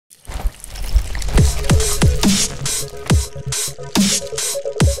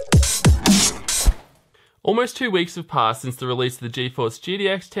Almost 2 weeks have passed since the release of the GeForce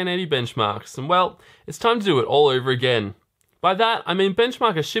GTX 1080 benchmarks, and well, it's time to do it all over again. By that, I mean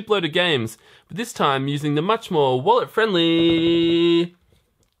benchmark a shipload of games, but this time using the much more wallet-friendly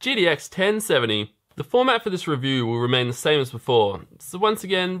GTX 1070. The format for this review will remain the same as before, so once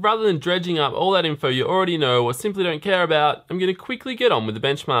again, rather than dredging up all that info you already know or simply don't care about, I'm going to quickly get on with the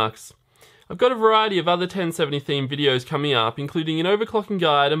benchmarks. I've got a variety of other 1070 themed videos coming up, including an overclocking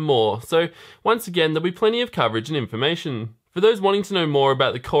guide and more, so once again there'll be plenty of coverage and information. For those wanting to know more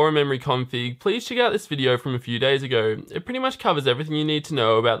about the core and memory config, please check out this video from a few days ago. It pretty much covers everything you need to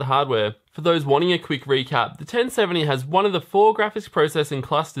know about the hardware. For those wanting a quick recap, the 1070 has one of the 4 graphics processing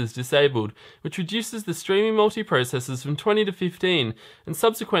clusters disabled, which reduces the streaming multiprocessors from 20 to 15, and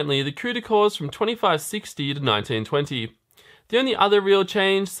subsequently the CUDA cores from 2560 to 1920. The only other real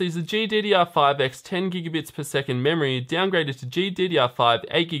change sees the GDDR5X 10GB per second memory downgraded to GDDR5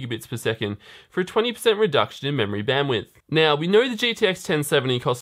 8GB per second for a 20% reduction in memory bandwidth. Now, we know the GTX 1070 costs